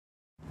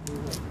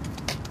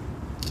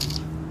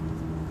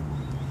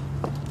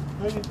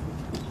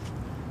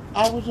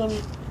I was on.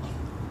 It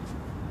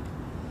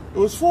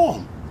was for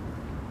them.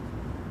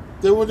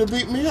 They would have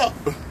beat me up.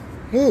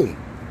 Who?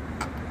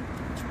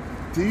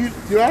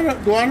 Do I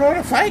know how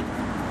to fight?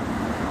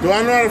 Do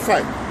I know how to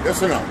fight?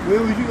 Yes or no? Where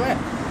was you at?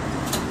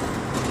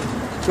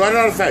 Do I know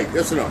how to fight?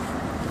 Yes or no?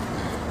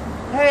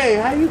 Hey,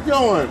 how you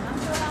doing?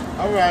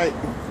 All right.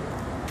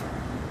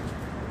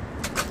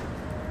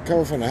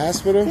 Coming from the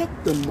hospital?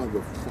 Fuck the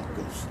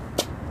motherfuckers.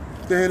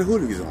 They had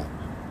hoodies on.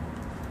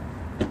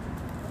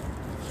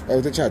 Oh,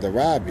 they tried to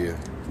rob you.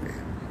 Yeah.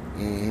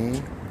 Mm-hmm.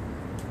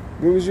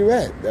 Where was you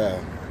at? I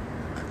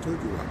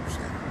told you what I was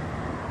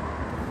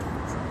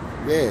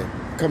saying.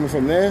 Yeah. Coming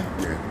from there?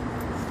 Yeah.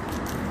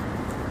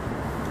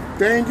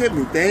 They ain't get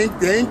me. They ain't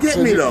get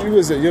me though. You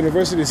was at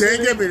University They City?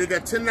 ain't get me. They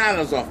got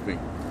 $10 off me.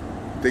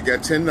 They got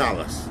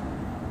 $10.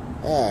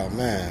 Oh,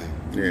 man.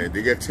 Yeah,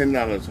 they got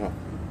 $10 off.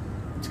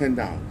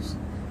 $10.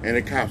 And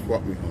the cops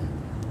brought me home.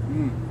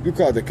 You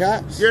called the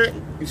cops? Yeah.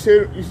 You see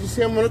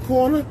them on the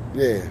corner?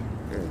 Yeah.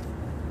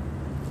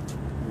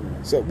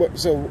 So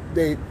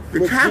they...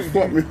 The cops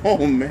brought me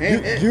home,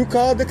 man. You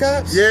called the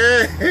cops?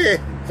 Yeah.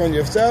 From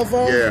your cell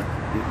phone? Yeah.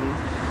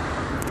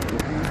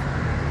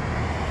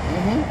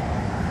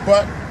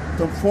 But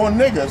the 4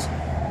 niggas,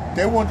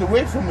 they wanted to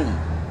wait for me.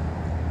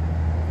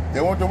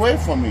 They wanted to wait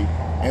for me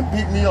and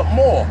beat me up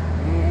more.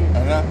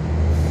 And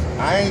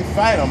I ain't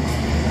fight them,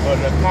 but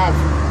the cops,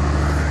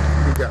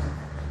 they got me.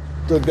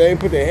 So they ain't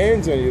put their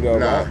hands on you though,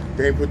 Nah, right?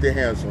 they ain't put their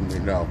hands on me,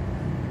 no.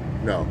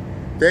 No.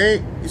 They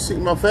ain't, you see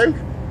my face?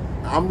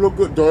 I'm look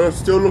good. Do I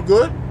still look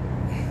good?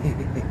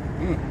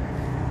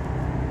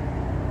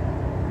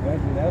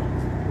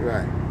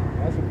 Right.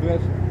 That's a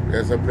blessing.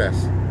 That's a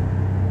blessing.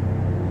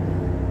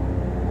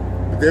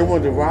 But they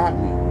wanted to rob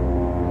me.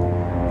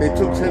 They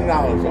took $10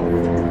 off.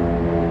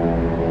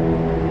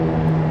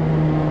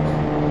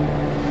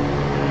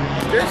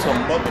 There's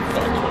some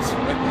motherfuckers,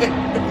 man.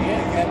 Yeah,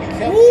 you gotta be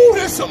careful. Woo,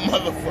 there's some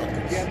motherfuckers.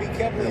 You gotta be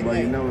careful. Yeah, but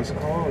you know it's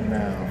cold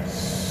now.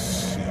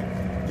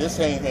 This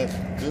ain't him.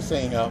 This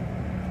ain't him.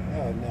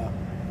 Oh, no.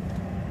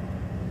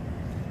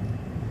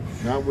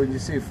 Not when you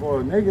see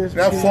 4 niggas.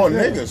 That 4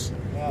 niggas.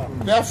 No.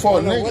 That 4 I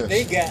don't know niggas. what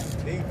they got.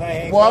 They probably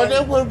ain't Well, got they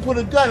it. would have put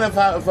a gun if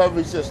I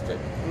resisted.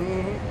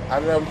 Mm-hmm.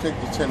 I'd let them take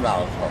the $10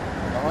 off.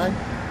 All right?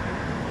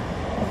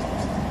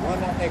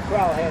 One out that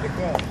crowd had a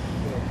gun.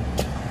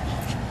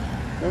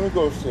 Let me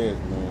go upstairs,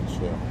 man.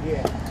 Chill.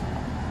 Yeah.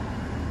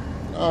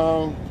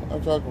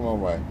 I'm talking to my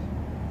wife.